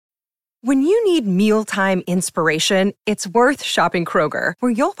When you need mealtime inspiration, it's worth shopping Kroger,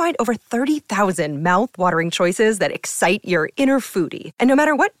 where you'll find over 30,000 mouth-watering choices that excite your inner foodie. And no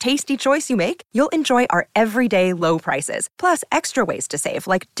matter what tasty choice you make, you'll enjoy our everyday low prices, plus extra ways to save,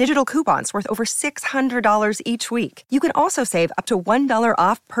 like digital coupons worth over $600 each week. You can also save up to $1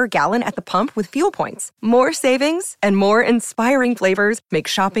 off per gallon at the pump with fuel points. More savings and more inspiring flavors make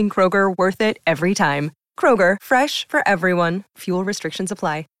shopping Kroger worth it every time. Kroger, fresh for everyone. Fuel restrictions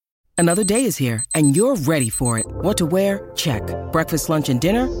apply. Another day is here, and you're ready for it. What to wear? Check. Breakfast, lunch, and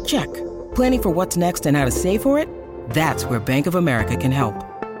dinner? Check. Planning for what's next and how to save for it? That's where Bank of America can help.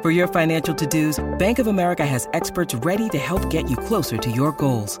 For your financial to-dos, Bank of America has experts ready to help get you closer to your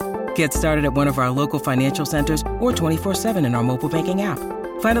goals. Get started at one of our local financial centers or 24/7 in our mobile banking app.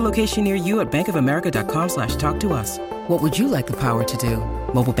 Find a location near you at bankofamerica.com/talktous. What would you like the power to do?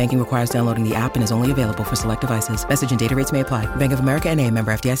 Mobile banking requires downloading the app and is only available for select devices. Message and data rates may apply. Bank of America N.A.,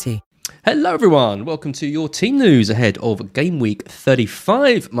 member FDIC. Hello everyone, welcome to your team news ahead of Game Week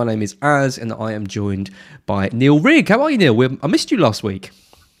 35. My name is Az and I am joined by Neil Rigg. How are you, Neil? I missed you last week.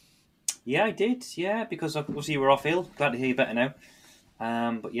 Yeah, I did, because obviously you were off ill. Glad to hear you better now.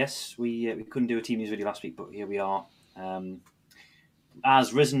 But yes, we couldn't do a team news video last week, but here we are.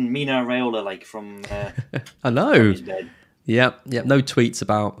 As risen Mina Raiola, from I know. from his bed. Yeah. No tweets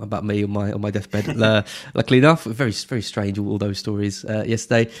about me on my deathbed. Luckily enough, very very strange. All those stories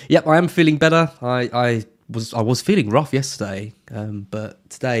yesterday. Yep, I am feeling better. I was feeling rough yesterday, but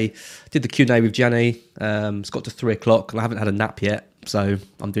today did the Q&A with Gianni. It's got to 3:00, and I haven't had a nap yet, so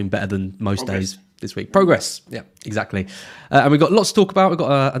I'm doing better than most days this week. Progress. Yeah, exactly. And we've got lots to talk about. We've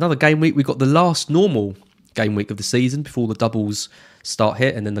got another game week. We've got the last normal game week of the season before the doubles start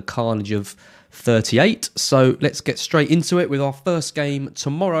here, and then the carnage of 38. So let's get straight into it with our first game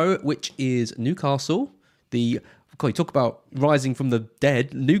tomorrow, which is Newcastle. You talk about rising from the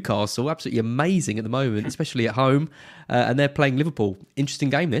dead. Newcastle, absolutely amazing at the moment, especially at home, and they're playing Liverpool. Interesting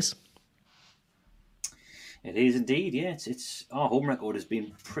game, this. It is indeed, yeah. It's our home record has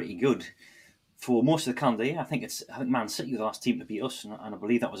been pretty good for most of the calendar year. I think Man City were the last team to beat us, and I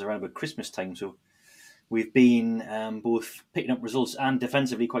believe that was around about Christmas time. So we've been both picking up results and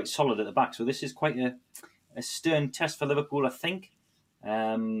defensively quite solid at the back. So this is quite a stern test for Liverpool, I think.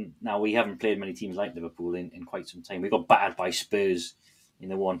 Now, we haven't played many teams like Liverpool in quite some time. We got battered by Spurs in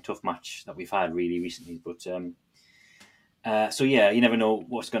the one tough match that we've had really recently. But so yeah, you never know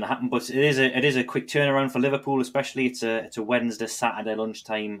what's going to happen. But it is a quick turnaround for Liverpool, especially. It's a Wednesday, Saturday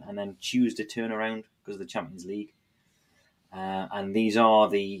lunchtime, and then Tuesday turnaround because of the Champions League. And these are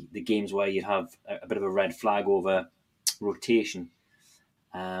the games where you have a bit of a red flag over rotation.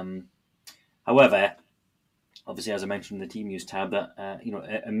 However, obviously, as I mentioned in the team news tab, that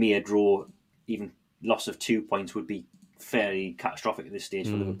a mere draw, even loss of 2 points, would be fairly catastrophic at this stage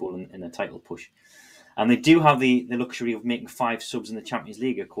for Liverpool in a title push. And they do have the luxury of making 5 subs in the Champions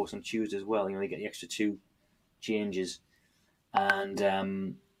League, of course, on Tuesday as well. They get the extra 2 changes,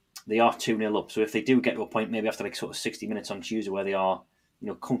 and they are 2-0 up. So if they do get to a point, maybe after sort of 60 minutes on Tuesday, where they are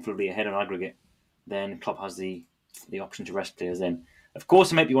comfortably ahead on aggregate, then Klopp has the option to rest players then. Of course,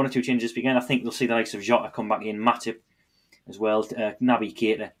 there might be 1 or 2 changes this weekend. I think they'll see the likes of Jota come back in, Matip as well, Naby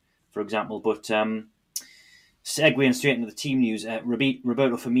Keita, for example. But segueing straight into the team news,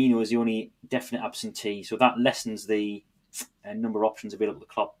 Roberto Firmino is the only definite absentee, so that lessens the number of options available to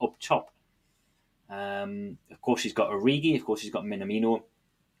Klopp up top. Of course, he's got Origi. Of course, he's got Minamino.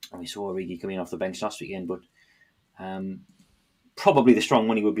 And we saw Origi coming off the bench last weekend, but probably the strong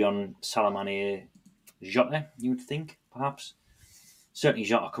money would be on Salah, Mane, Jota, you would think, perhaps. Certainly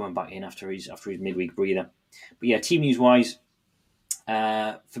Jota coming back in after his midweek breather. But yeah, team news-wise,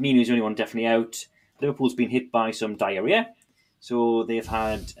 Firmino is the only one definitely out. Liverpool's been hit by some diarrhea. So they've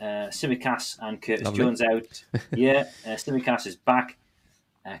had Tsimikas and Curtis Jones out. Yeah, Tsimikas is back.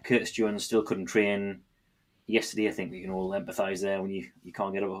 Curtis Jones still couldn't train yesterday. I think we can all empathise there when you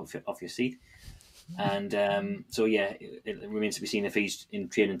can't get up off your seat. And so yeah, it remains to be seen if he's in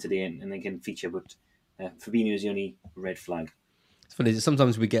training today and they can feature. But Fabinho is the only red flag. It's funny,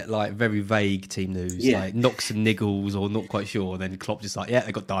 sometimes we get very vague team news, like knocks and niggles or not quite sure, and then Klopp just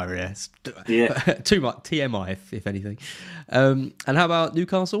they got diarrhea. Yeah. Too much TMI, if anything. And how about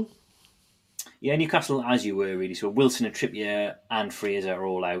Newcastle? Yeah, Newcastle, as you were, really. So Wilson and Trippier and Fraser are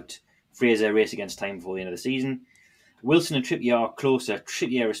all out. Fraser race against time before the end of the season. Wilson and Trippier are closer.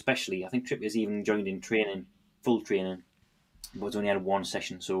 Trippier especially. I think Trippier's even joined in training, full training, but he's only had 1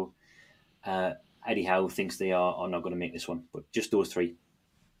 session. So Eddie Howe thinks they are not going to make this one, but just those 3.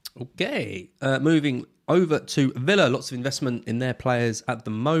 Okay, moving over to Villa. Lots of investment in their players at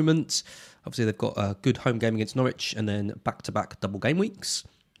the moment. Obviously, they've got a good home game against Norwich and then back-to-back double game weeks.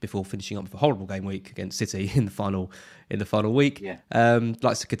 before finishing up with a horrible game week against City in the final week. Yeah.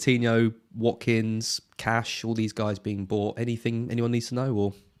 Like Coutinho, Watkins, Cash, all these guys being bought. Anything anyone needs to know,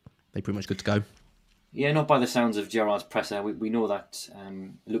 or they pretty much good to go? Yeah, not by the sounds of Gerrard's presser. We know that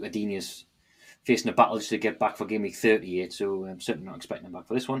Luca Digne's facing a battle just to get back for game week 38, so I'm certainly not expecting him back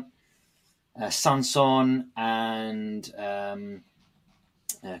for this one. Sanson and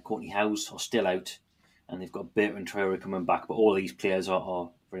Courtney House are still out, and they've got Bertrand Traore coming back, but all these players are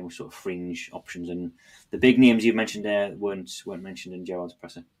very much sort of fringe options, and the big names you mentioned there weren't mentioned in Gerrard's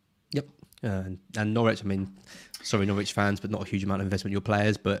presser. Yep. And Norwich, I mean, sorry Norwich fans, but not a huge amount of investment in your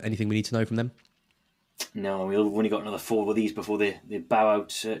players, but anything we need to know from them? No, we've only got another 4 of these before they bow out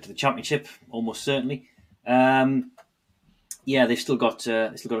to the Championship, almost certainly. Yeah, they've still got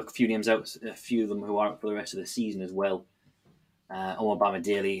a few names out, a few of them who are out for the rest of the season as well. Omar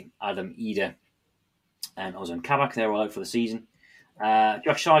Bamadeli, Adam Ida, and Ozan Kabak, they're all out for the season.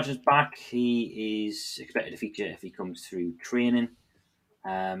 Josh Sargent's back. He is expected to feature if he comes through training.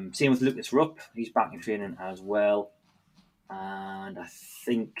 Same with Lucas Rupp. He's back in training as well. And I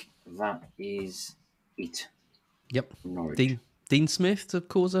think that is it. Yep. Norwich. Dean Smith to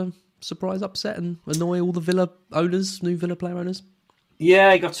cause a surprise upset and annoy all the Villa owners, new Villa player owners.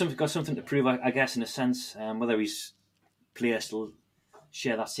 Yeah, he got something to prove, I guess, in a sense. Whether his players still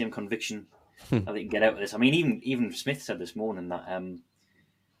share that same conviction that they can get out of this. I mean, even Smith said this morning that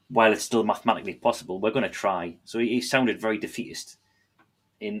while it's still mathematically possible, we're going to try. So he sounded very defeatist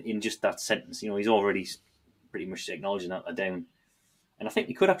in just that sentence. You know, he's already pretty much acknowledging that they're down. And I think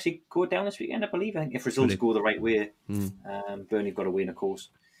they could actually go down this weekend, I believe. I think if results go the right way, Burnley have got to win, of course.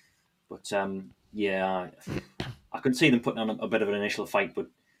 But yeah, I could see them putting on a bit of an initial fight. But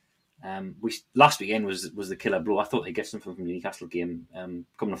last weekend was the killer blow. I thought they'd get something from the Newcastle game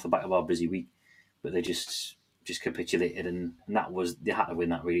coming off the back of our busy week, but they just capitulated, and that was, they had to win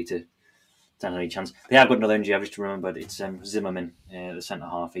that really to stand any chance. They have got another injury, I've just remembered. It's Zimmerman, the centre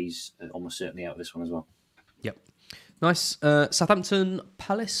half. He's almost certainly out of this one as well. Yep. Nice. Southampton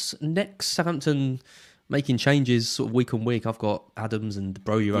Palace next. Southampton making changes sort of week on week. I've got Adams and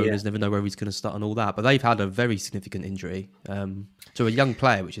Broja owners, never know where he's going to start and all that. But they've had a very significant injury to a young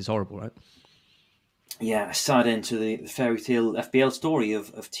player, which is horrible, right? Yeah, a sad end to the fairy tale FPL story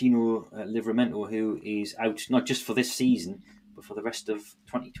of Tino Livramento, who is out not just for this season, but for the rest of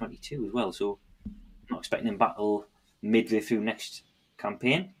 2022 as well. So I'm not expecting him back till midway through next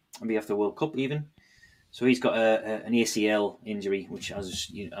campaign, maybe after the World Cup even. So he's got an ACL injury, which,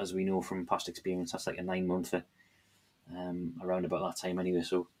 as we know from past experience, that's like a 9-monther around about that time anyway.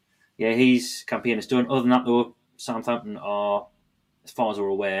 So, yeah, his campaign is done. Other than that, though, Southampton are, as far as we're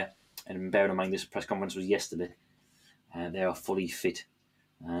aware, and bearing in mind this press conference was yesterday, they are fully fit.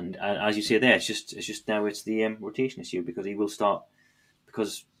 And as you say there, it's just now it's the rotation issue, because he will start,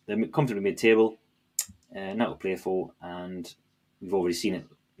 because they're comfortably mid-table, not to play for, and we've already seen it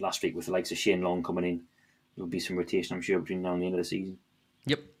last week with the likes of Shane Long coming in. There'll be some rotation, I'm sure, between now and the end of the season.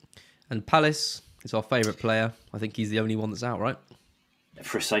 Yep. And Palace is our favourite player. I think he's the only one that's out, right?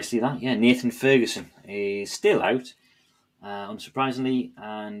 Precisely that, yeah. Nathan Ferguson is still out, unsurprisingly.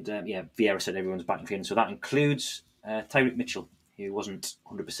 And, Vieira said everyone's back in training. So that includes Tyreek Mitchell, who wasn't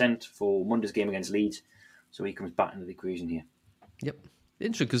 100% for Monday's game against Leeds. So he comes back into the equation here. Yep.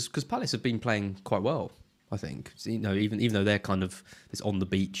 Interesting, because Palace have been playing quite well, I think. So, even though they're kind of this on the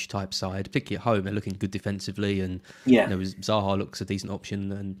beach type side, particularly at home, they're looking good defensively, and Zaha looks a decent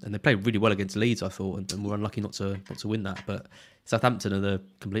option, and they played really well against Leeds, I thought, and we're unlucky not to win that. But Southampton are the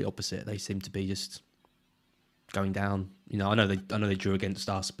complete opposite. They seem to be just going down. I know they drew against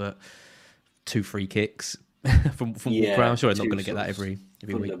us, but 2 free kicks from Ward-Prowse. I'm sure they're not going to get that every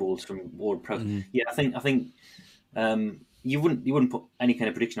week. Balls from Ward-Prowse. Yeah, I think. You wouldn't put any kind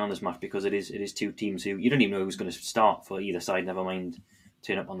of prediction on this match, because it is 2 teams who you don't even know who's going to start for either side, never mind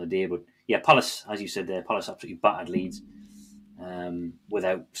turn up on the day. But yeah, Palace, as you said there, Palace absolutely battered Leeds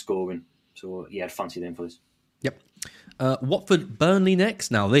without scoring. So yeah, I'd fancy them for this. Yep. Watford Burnley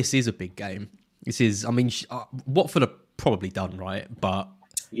next. Now this is a big game. This is, Watford are probably done, right? But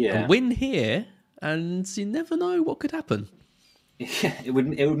a win here, and you never know what could happen. Yeah, it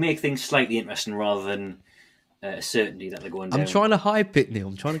would make things slightly interesting rather than certainty that they're going down. I'm trying to hype it, Neil.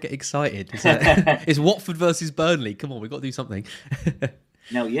 I'm trying to get excited. It's Watford versus Burnley. Come on, we've got to do something.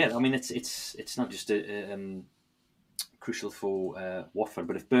 Now, yeah, it's not just crucial for Watford,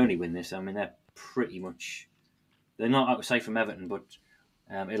 but if Burnley win this, they're pretty much, they're not outside from Everton, but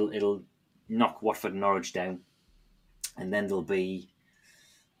it'll knock Watford and Norwich down, and then there'll be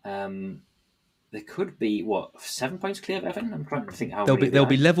they could be 7 points clear of Everton. I'm trying to think how they'll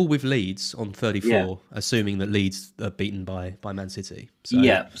be level with Leeds on 34, Yeah. assuming that Leeds are beaten by Man City. So,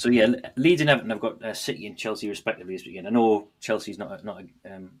 So Leeds and Everton have got City and Chelsea respectively this weekend. I know Chelsea's not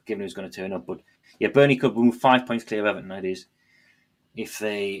given who's going to turn up, but Burnley could move 5 points clear of Everton. That is, if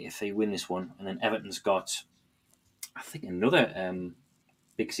they win this one, and then Everton's got, I think, another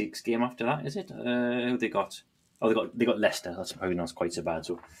Big Six game after that. Is it? Who they got? Oh, they got Leicester. That's probably not quite so bad.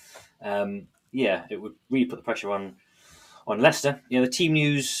 So, it would really put the pressure on Leicester. The team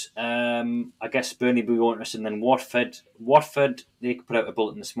news, I guess Burnley will be more interested. And then Watford, they put out a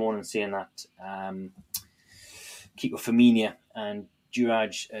bulletin this morning saying that Kiko Firmino and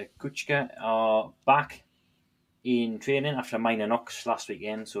Juraj Kucka are back in training after a minor knocks last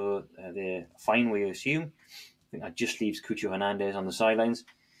weekend. So they're fine, we assume. I think that just leaves Cucho Hernandez on the sidelines.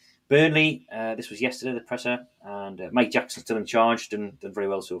 Burnley, this was yesterday, the presser, and Mike Jackson's still in charge, done very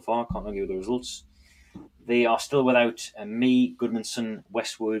well so far, can't argue with the results. They are still without me, Goodmanson,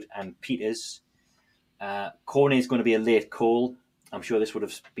 Westwood, and Peters. Corney is going to be a late call. I'm sure this would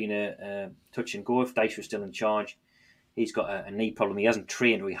have been a touch and go if Dyche was still in charge. He's got a knee problem. He hasn't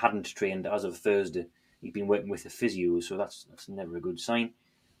trained, or he hadn't trained as of Thursday. He's been working with a physio, so that's never a good sign.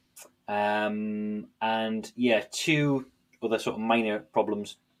 Two other sort of minor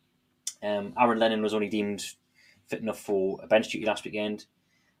problems. Aaron Lennon was only deemed fit enough for a bench duty last weekend.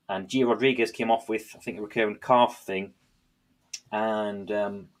 And Gio Rodriguez came off with, I think, a recurrent calf thing. And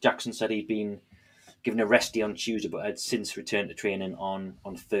Jackson said he'd been given a resty on Tuesday, but had since returned to training on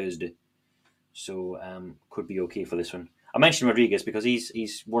Thursday. So could be okay for this one. I mentioned Rodriguez because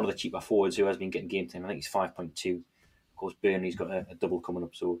he's one of the cheaper forwards who has been getting game time. I think he's 5.2. Of course, Burnley's got a double coming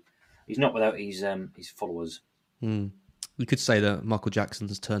up, so he's not without his followers. You could say that Michael Jackson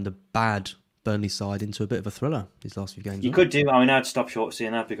has turned a bad Burnley side into a bit of a thriller these last few games. You could do. I mean, I'd stop short of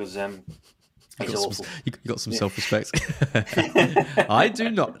saying that because he's awful. You got some self-respect. I do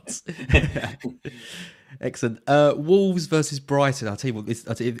not. Excellent. Wolves versus Brighton. I'll tell you what. If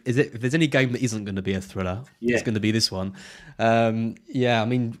there's any game that isn't going to be a thriller, it's going to be this one. I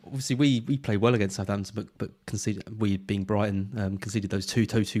mean, obviously we played well against Southampton, but conceded. We, being Brighton, conceded those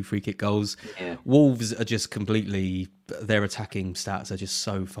two free kick goals. Yeah. Wolves are just completely. Their attacking stats are just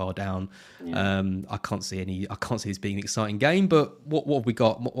so far down. Yeah. I can't see this being an exciting game. But what have we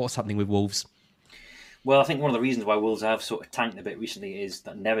got? What's happening with Wolves? Well, I think one of the reasons why Wolves have sort of tanked a bit recently is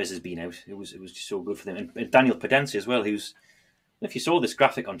that Neves has been out. It was just so good for them. And Daniel Pedence as well, who's, if you saw this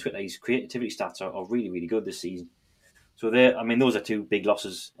graphic on Twitter, his creativity stats are really, really good this season. So those are two big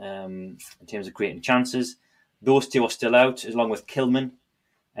losses in terms of creating chances. Those two are still out, along with Kilman.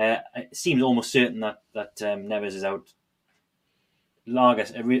 It seems almost certain that Neves is out.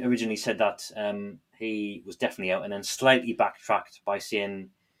 Largas originally said that he was definitely out, and then slightly backtracked by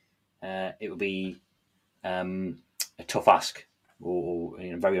saying it would be a tough ask or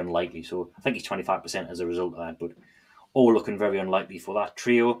very unlikely. So I think he's 25% as a result of that, but all looking very unlikely for that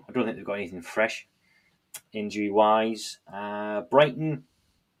trio. I don't think they've got anything fresh injury-wise. Brighton,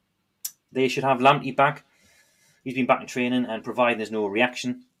 they should have Lamptey back. He's been back in training, and providing there's no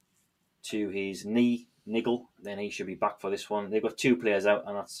reaction to his knee niggle, then he should be back for this one. They've got two players out,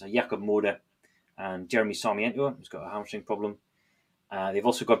 and that's Jakob Moda and Jeremy Sarmiento, who's got a hamstring problem. They've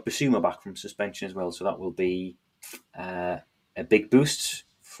also got Basuma back from suspension as well, so that will be a big boost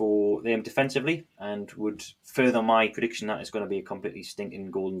for them defensively, and would further my prediction that it's going to be a completely stinking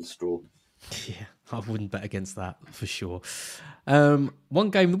golden straw. Yeah, I wouldn't bet against that for sure. One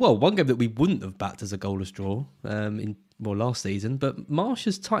game that we wouldn't have backed as a goalless draw last season, but Marsh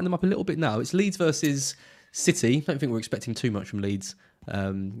has tightened them up a little bit now. It's Leeds versus City. I don't think we're expecting too much from Leeds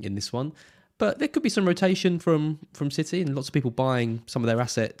in this one. But there could be some rotation from City and lots of people buying some of their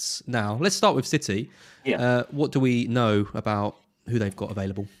assets now. Let's start with City. Yeah. What do we know about who they've got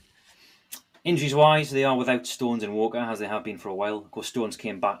available? Injuries-wise, they are without Stones and Walker, as they have been for a while. Of course, Stones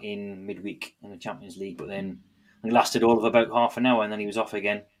came back in midweek in the Champions League, but then it lasted all of about half an hour, and then he was off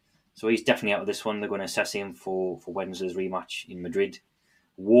again. So he's definitely out of this one. They're going to assess him for Wednesday's rematch in Madrid.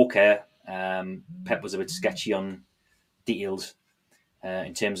 Walker, Pep was a bit sketchy on details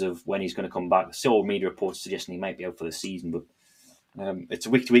in terms of when he's going to come back. There's still media reports suggesting he might be out for the season, but it's a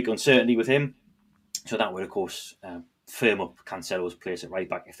week-to-week uncertainty with him. So that would, of course, firm up Cancelo's place at right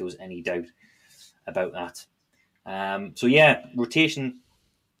back if there was any doubt about that. Rotation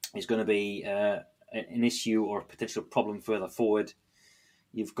is going to be an issue or a potential problem further forward.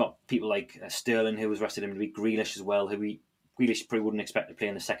 You've got people like Sterling, who was rested in midweek, Grealish as well, Grealish probably wouldn't expect to play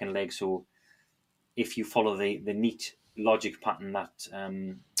in the second leg. So if you follow the neat logic pattern that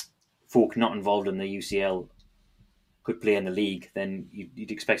folk not involved in the UCL could play in the league, then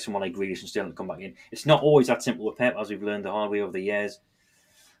you'd expect someone like Grealish and Sterling to come back in. It's not always that simple with Pep, as we've learned the hard way over the years.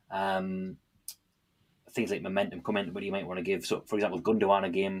 Things like momentum come in, but you might want to give, so for example, Gundogan a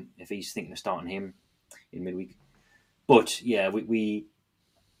game if he's thinking of starting him in midweek. But yeah, we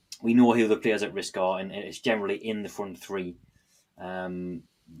know who the players at risk are, and it's generally in the front three.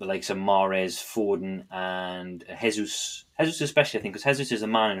 The likes of Mahrez, Foden, and Jesus. Jesus especially, I think, because Jesus is a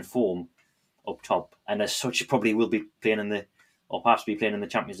man in form up top, and as such, probably will be playing or perhaps be playing in the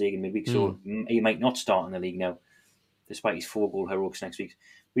Champions League in midweek. So he might not start in the league now, despite his 4-goal heroics next week.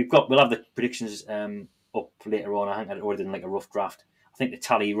 We'll have the predictions up later on. I think I'd already done like a rough draft. I think the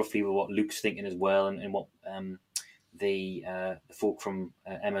tally roughly with what Luke's thinking as well, and what the folk from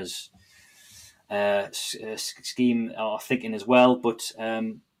Emma's scheme are thinking as well. But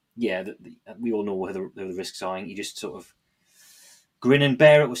we all know where the risks are. You just sort of grin and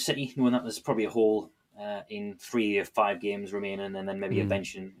bear it with City, knowing that there's probably a hole in 3 or 5 games remaining, and then maybe a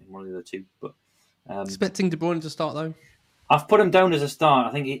bench in one of the other 2. But expecting De Bruyne to start though. I've put him down as a start.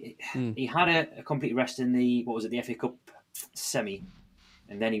 I think he had a complete rest in the FA Cup semi,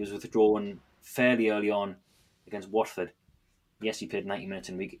 and then he was withdrawn fairly early on against Watford. Yes, he played 90 minutes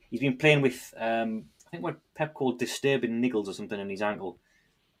in a week. He's been playing with, I think what Pep called disturbing niggles or something in his ankle.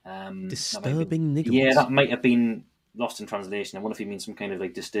 Disturbing niggles? Yeah, that might have been lost in translation. I wonder if he means some kind of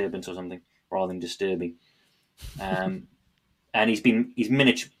like disturbance or something, rather than disturbing. And his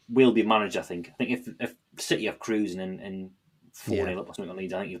minutes will be managed, I think. I think if City are cruising and 4-0 up or something on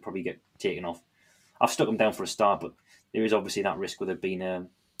Leeds, I think he'll probably get taken off. I've stuck him down for a start, but there is obviously that risk with it being a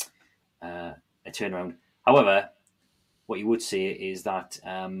turnaround. However, what you would say is that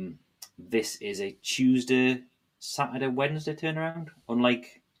this is a Tuesday, Saturday, Wednesday turnaround,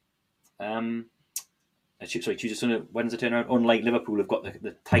 unlike Tuesday, Sunday, Wednesday turnaround. Unlike Liverpool, have got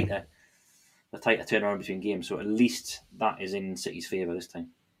the tighter turnaround between games, so at least that is in City's favour this time.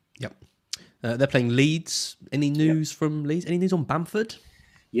 Yep. They're playing Leeds. Any news from Leeds? Any news on Bamford?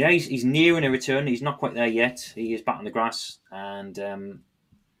 Yeah, he's nearing a return. He's not quite there yet. He is back on the grass, and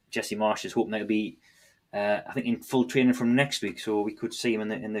Jesse Marsch is hoping that he'll be, I think, in full training from next week, so we could see him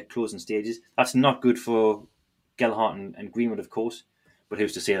in the closing stages. That's not good for Gelhardt and Greenwood, of course, but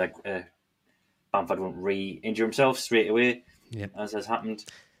who's to say that Bamford won't re-injure himself straight away, as has happened.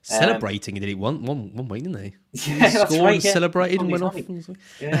 Celebrating, did he one week, didn't he? Yeah, he that's right. Yeah. Celebrated and went off.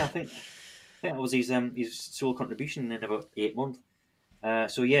 Yeah, I think that was his sole contribution in about 8 months.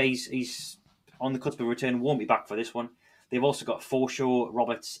 So yeah, he's on the cusp of return. Won't be back for this one. They've also got Forshaw,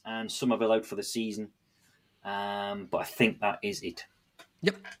 Roberts, and Somerville out for the season. But I think that is it.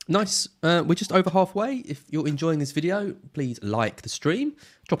 Yep, nice. We're just over halfway. If you're enjoying this video, please like the stream.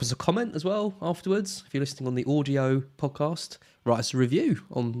 Drop us a comment as well afterwards. If you're listening on the audio podcast, write us a review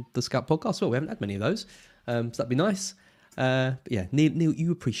on the Scout podcast. Well, we haven't had many of those, so that'd be nice. But yeah, Neil,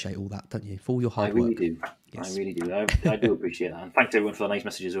 you appreciate all that, don't you? For all your hard work. I really do. Yes. I really do. I do appreciate that. And thanks everyone for the nice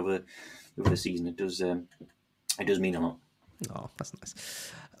messages over the season. It does mean a lot. Oh, that's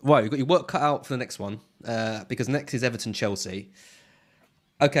nice. Right, you've got your work cut out for the next one, because next is Everton-Chelsea.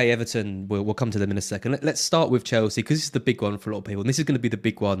 Okay, Everton, we'll come to them in a second. Let's start with Chelsea, because this is the big one for a lot of people. And this is going to be the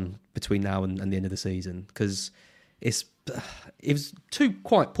big one between now and the end of the season, because it was 2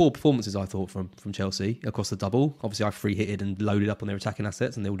 quite poor performances, I thought, from Chelsea across the double. Obviously, I free-hitted and loaded up on their attacking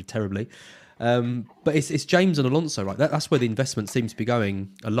assets, and they all did terribly. But it's James and Alonso, right? That's where the investment seems to be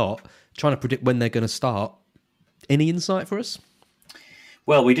going a lot, trying to predict when they're going to start. Any insight for us?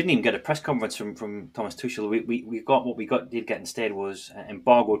 Well, we didn't even get a press conference from Thomas Tuchel. We got what we did get instead was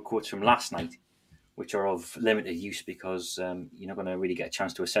embargoed quotes from last night, which are of limited use because you're not going to really get a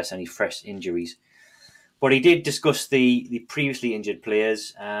chance to assess any fresh injuries. But he did discuss the previously injured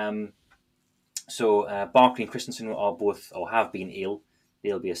players. So Barkley and Christensen are both or have been ill.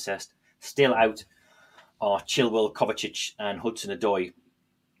 They'll be assessed. Still out are Chilwell, Kovacic, and Hudson-Odoi.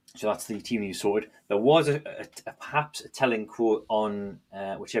 So that's the team you sorted. There was perhaps a telling quote on,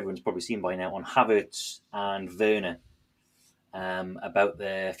 which everyone's probably seen by now, on Havertz and Werner about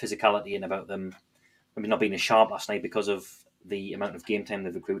their physicality and about them maybe not being as sharp last night because of the amount of game time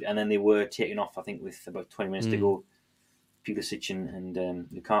they've accrued. And then they were taken off, I think, with about 20 minutes to go. Pulisic and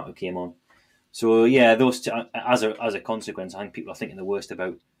Lukaku came on. So yeah, those two, as a consequence, I think people are thinking the worst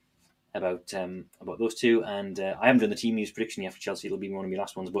about those two, and I haven't done the team news prediction yet for Chelsea. It'll be one of my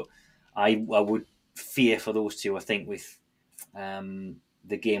last ones, but I would fear for those two. I think with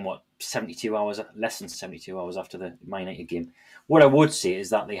the game, less than 72 hours after the Man United game. What I would say is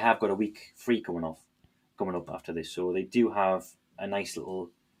that they have got a week free coming up after this, so they do have a nice little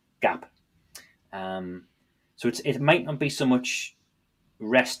gap. So it might not be so much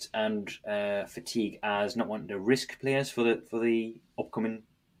rest and fatigue as not wanting to risk players for the upcoming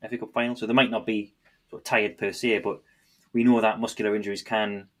FA Cup final. So they might not be sort of tired per se, but we know that muscular injuries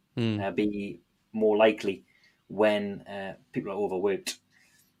can be more likely when people are overworked,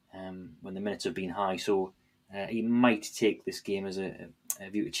 when the minutes have been high. So he might take this game as a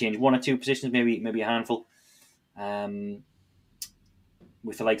view to change one or two positions, maybe a handful.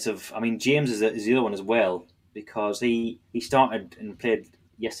 With the likes of, James is the other one as well, because he started and played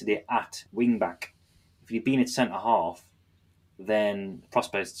yesterday at wing back. If he'd been at centre half, then the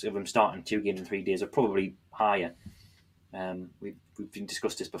prospects of him starting 2 games in 3 days are probably higher. We've been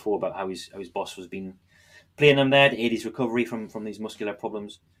discussed this before about how his boss has been playing him there to aid his recovery from these muscular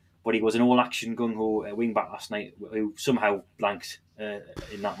problems. But he was an all-action gung-ho wing back last night who somehow blanked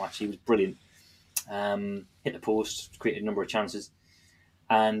in that match. He was brilliant. Hit the post, created a number of chances.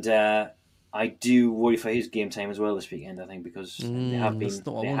 And I do worry for his game time as well this weekend, I think, because they have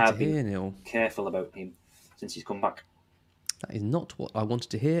been careful about him since he's come back. That is not what I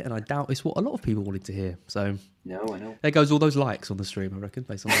wanted to hear, and I doubt it's what a lot of people wanted to hear. So no, I know. There goes all those likes on the stream, I reckon,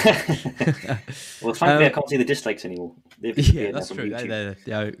 based on that. Well, thankfully, I can't see the dislikes anymore. Yeah, that's true.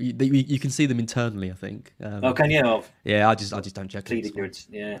 You can see them internally, I think. Can you? Oh. Yeah, I just don't check it.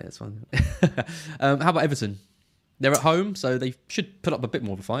 Yeah, that's fine. How about Everton? They're at home, so they should put up a bit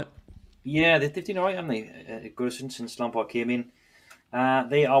more of a fight. Yeah, they've done all right, haven't they? Goodison since Lampard came in.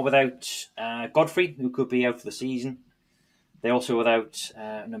 They are without Godfrey, who could be out for the season. They're also without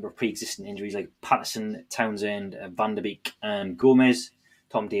a number of pre-existing injuries like Patterson, Townsend, Van der Beek and Gomez.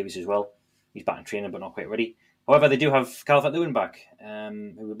 Tom Davies as well. He's back in training but not quite ready. However, they do have Calvert-Lewin back,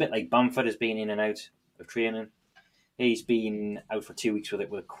 who a bit like Bamford has been in and out of training. He's been out for 2 weeks with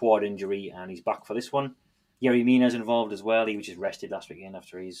a quad injury and he's back for this one. Yerry Mina's involved as well. He was just rested last weekend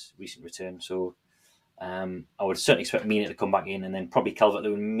after his recent return. So I would certainly expect Mina to come back in and then probably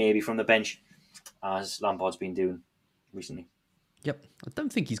Calvert-Lewin maybe from the bench as Lampard's been doing recently. Yep. I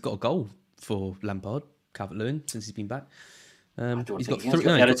don't think he's got a goal for Lampard, Calvert-Lewin, since he's been back. He's got three.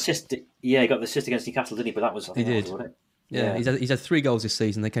 He got the assist against Newcastle, didn't he? But that was, I think, he did. Yeah, he's had 3 goals this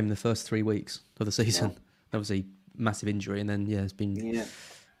season. They came in the first 3 weeks of the season. Yeah. Obviously, massive injury, and then it's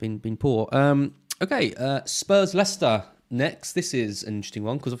been poor. Okay, Spurs Leicester next. This is an interesting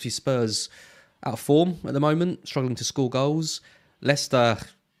one because obviously Spurs out of form at the moment, struggling to score goals. Leicester.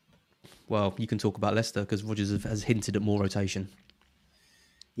 Well, you can talk about Leicester because Rodgers has hinted at more rotation.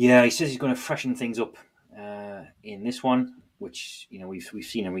 Yeah, he says he's going to freshen things up in this one, which we've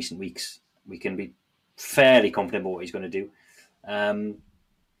seen in recent weeks. We can be fairly confident about what he's going to do.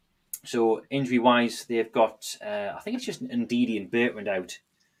 So injury-wise, they've got I think it's just Ndidi and Bertrand out.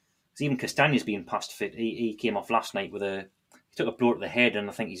 Because even Castagne's being past fit. He came off last night he took a blow to the head, and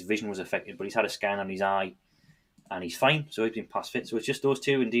I think his vision was affected. But he's had a scan on his eye. And he's fine, so he's been past fit. So it's just those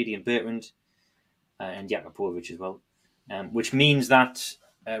two, Ndidi and Bertrand, and Jakubovic as well. Which means that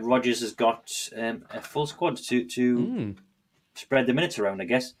Rodgers has got a full squad to spread the minutes around, I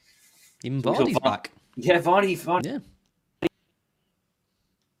guess. Even Vardy's back. Yeah, Vardy. Yeah.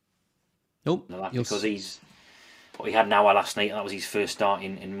 Nope. No, that's because he had an hour last night, and that was his first start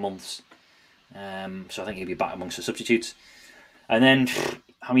in months. So I think he'll be back amongst the substitutes. And then,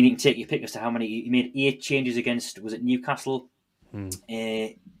 you can take your pick as to how many. He made 8 changes against, was it Newcastle? When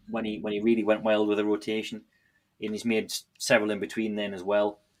he really went wild with the rotation. And he's made several in between then as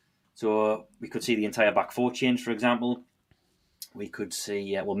well. So we could see the entire back 4 change, for example. We could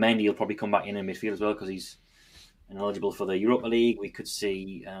see, Mendy will probably come back in midfield as well because he's ineligible for the Europa League. We could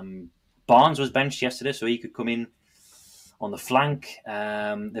see Barnes was benched yesterday, so he could come in on the flank.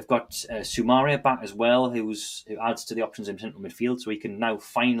 They've got Soumaré back as well, who adds to the options in central midfield, so he can now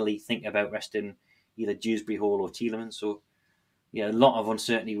finally think about resting either Dewsbury Hall or Tielemans. So, a lot of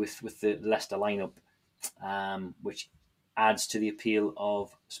uncertainty with the Leicester lineup, which adds to the appeal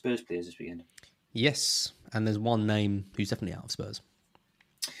of Spurs players this weekend. Yes, and there's one name who's definitely out of Spurs.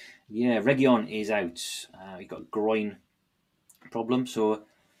 Yeah, Reguilon is out. He got a groin problem, so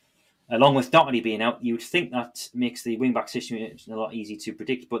along with Doherty being out, you would think that makes the wing-back situation a lot easier to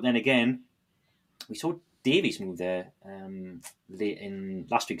predict. But then again, we saw Davies move there late in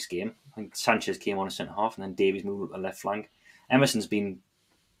last week's game. I think Sanchez came on a centre-half and then Davies moved up the left flank. Emerson's been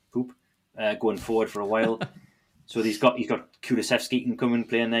going forward for a while. So he's got Kulusevski coming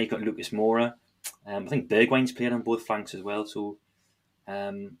playing there. He's got Lucas Moura. I think Bergwijn's playing on both flanks as well. So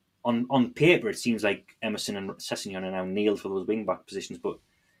on paper, it seems like Emerson and Sessegnon are now nailed for those wing-back positions, but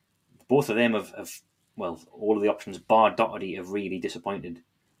both of them have all of the options, bar Doherty, have really disappointed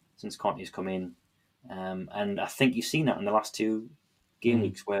since Conte's come in. And I think you've seen that in the last 2 game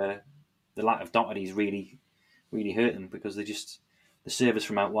weeks where the lack of Doherty has really, really hurt them because the service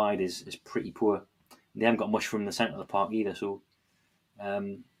from out wide is pretty poor. They haven't got much from the centre of the park either. So,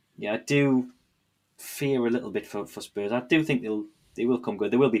 I do fear a little bit for Spurs. I do think they will come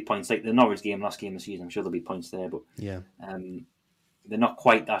good. There will be points like the Norwich game, last game of the season. I'm sure there'll be points there, but they're not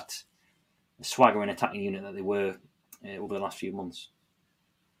quite that swaggering attacking unit that they were over the last few months.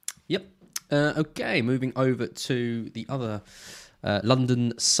 Yep. Okay, moving over to the other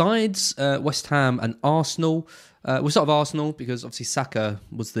London sides, West Ham and Arsenal. We'll start with Arsenal because obviously Saka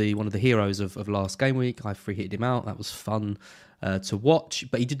was one of the heroes of last game week. I free hitted him out. That was fun to watch,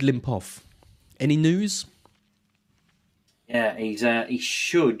 but he did limp off. Any news? Yeah, he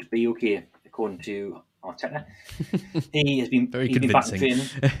should be okay according to Arteta. He has been very convincing. Been back in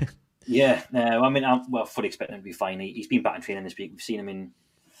training. Yeah, no, I mean, I'm fully expecting him to be fine. He's been back in training this week. We've seen him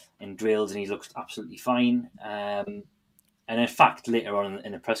in drills, and he looks absolutely fine. And in fact, later on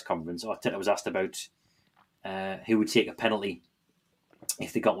in the press conference, Arteta was asked about who would take a penalty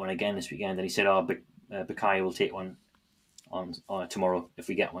if they got one again this weekend, and he said, Bukayo will take one on tomorrow if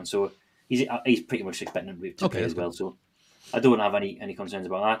we get one. So he's pretty much expecting him to play as well. So I don't have any concerns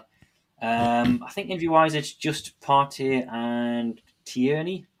about that. I think injury-wise, it's just Partey and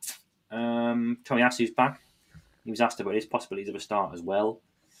Tierney. Tomiyasu's back. He was asked about his possibilities of a start as well.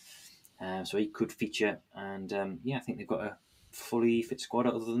 So he could feature. And I think they've got a fully fit squad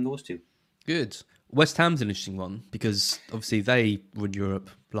other than those two. Good. West Ham's an interesting one because obviously they were in Europe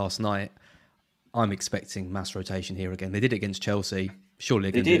last night. I'm expecting mass rotation here again. They did it against Chelsea. Surely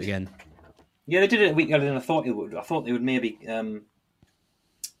they're going to do it again. Yeah, they did it a week earlier than I thought they would. I thought they would maybe...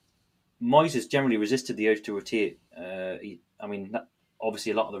 Moyes has generally resisted the urge to rotate.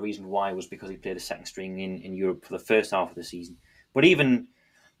 Obviously a lot of the reason why was because he played a second string in Europe for the first half of the season. But even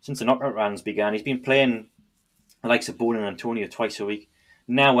since the knockout rounds began, he's been playing the likes of Bowen and Antonio twice a week.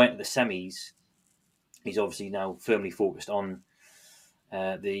 Now went to the semis. He's obviously now firmly focused on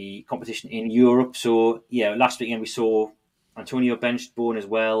the competition in Europe. So, last weekend we saw Antonio benched, Bowen as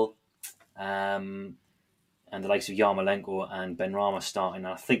well, and the likes of Yarmolenko and Benrahma starting.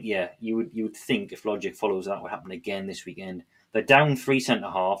 And I think, you would think if logic follows, that would happen again this weekend. They're down 3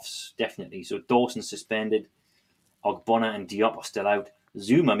 centre-halves, definitely. So Dawson's suspended, Ogbonna and Diop are still out.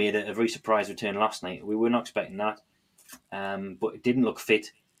 Zuma made a very surprise return last night. We were not expecting that, but it didn't look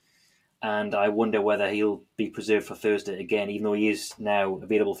fit. And I wonder whether he'll be preserved for Thursday again, even though he is now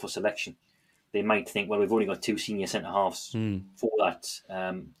available for selection. They might think, well, we've only got 2 senior centre-halves for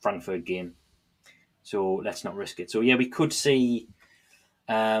that Frankfurt game, so let's not risk it. So, we could see...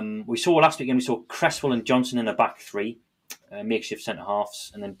 we saw last weekend, we saw Cresswell and Johnson in a back three, makeshift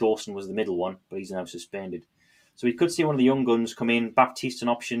centre-halves, and then Dawson was the middle one, but he's now suspended. So we could see one of the young guns come in, Baptiste an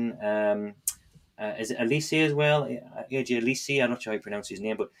option... is it Elise as well? AJ Elise, I'm not sure how you pronounce his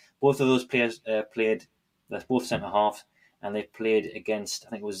name, but both of those players played, they're both centre-half, and they played against, I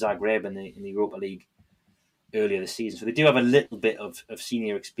think it was Zagreb in the Europa League earlier this season. So they do have a little bit of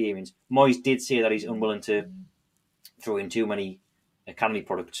senior experience. Moyes did say that he's unwilling to throw in too many academy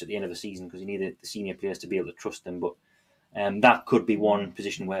products at the end of the season because he needed the senior players to be able to trust them. But that could be one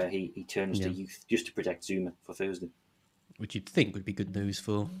position where he turns to youth just to protect Zuma for Thursday. Which you'd think would be good news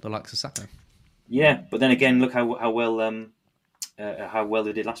for the likes of Saka. Yeah, but then again, look how well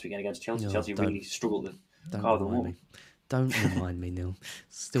they did last weekend against Chelsea. Chelsea really struggled to carve them all. Don't remind me, Neil.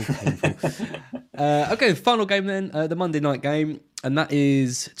 Still painful. Okay, final game then, the Monday night game, and that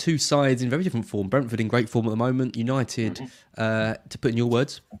is two sides in very different form. Brentford in great form at the moment. United, to put in your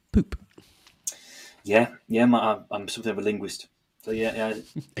words, poop. Yeah, I'm something of a linguist. So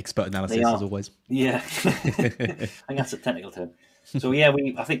expert analysis as always. Yeah, I think that's a technical term. So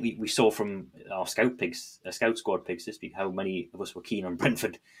I think we saw from our scout squad picks this week how many of us were keen on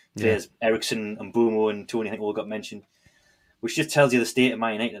Brentford players. Ericsson and Mbeumo and Tony, I think, all got mentioned, which just tells you the state of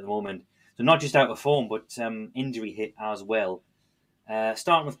Man United at the moment. So not just out of form, but injury hit as well.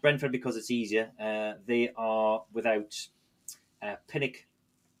 Starting with Brentford because it's easier. They are without Pinnock,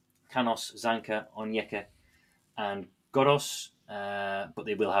 Canos, Zanka, Onyeka, and Godos, but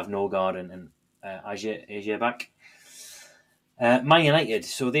they will have Norgard and Ajer back. Man United,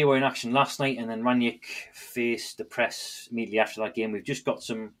 so they were in action last night, and then Rangnick faced the press immediately after that game. We've just got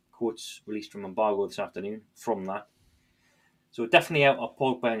some quotes released from Embargo this afternoon from that. So definitely out are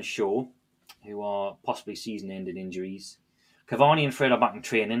Pogba and Shaw, who are possibly season-ending injuries. Cavani and Fred are back in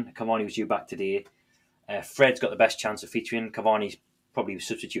training. Cavani was due back today. Fred's got the best chance of featuring. Cavani's probably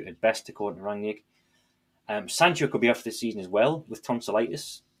substituted best, according to Rangnick. Sancho could be out for this season as well, with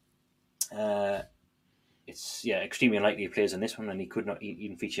tonsillitis. It's extremely unlikely he plays on this one, and he could not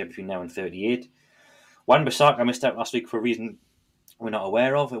even feature between now and 38. Wan-Bissaka missed out last week for a reason we're not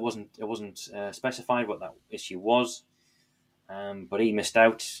aware of. It wasn't specified what that issue was. but he missed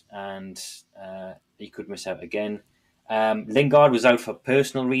out, and he could miss out again. Lingard was out for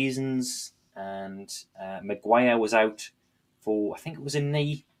personal reasons, and Maguire was out for, I think it was a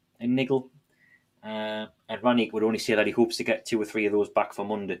niggle. And Ranić would only say that he hopes to get 2 or 3 of those back for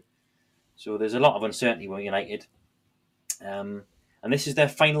Monday. So there's a lot of uncertainty with United. And this is their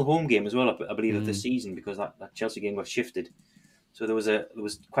final home game as well, I believe, of the season, because that Chelsea game got shifted. So there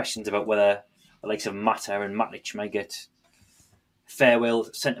was questions about whether the likes of Mata and Matic might get farewell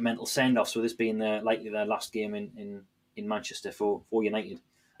sentimental send-offs, with this being likely their last game in Manchester for United.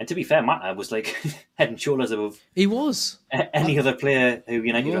 And to be fair, Mata was like head and shoulders above He was any other player who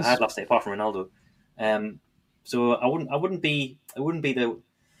United had last night, apart from Ronaldo. So I wouldn't be the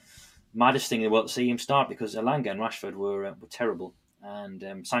maddest thing in the world to see him start, because Elanga and Rashford were terrible,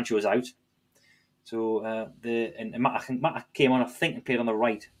 and Sancho was out. So I think Mata came on, I think, and played on the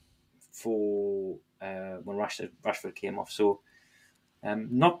right for when Rashford came off. So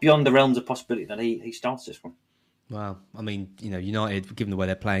not beyond the realms of possibility that he starts this one. Wow. I mean, United, given the way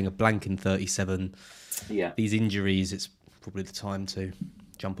they're playing, a blank in 37. Yeah. These injuries, it's probably the time to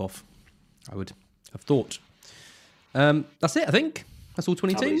jump off, I would have thought. That's it, I think. That's all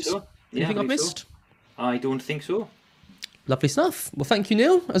 20 teams. So. Yeah, Anything I've missed? So. I don't think so. Lovely stuff. Well, thank you,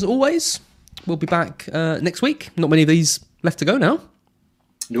 Neil, as always. We'll be back next week. Not many of these left to go now.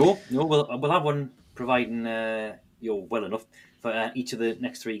 No, we'll have one, providing you're well enough, for each of the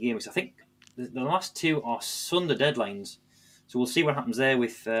next 3 games. I think the last 2 are Sunday deadlines, so we'll see what happens there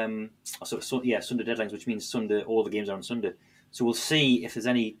with Sunday deadlines, which means Sunday, all the games are on Sunday. So we'll see if there's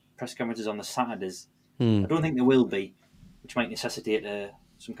any press conferences on the Saturdays. I don't think there will be, which might necessitate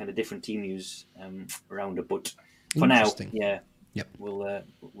some kind of different team news around it. But for now, we'll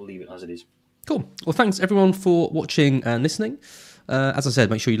leave it as it is. Cool. Well, thanks everyone for watching and listening. As I said,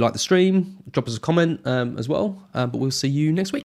 make sure you like the stream, drop us a comment as well. But we'll see you next week.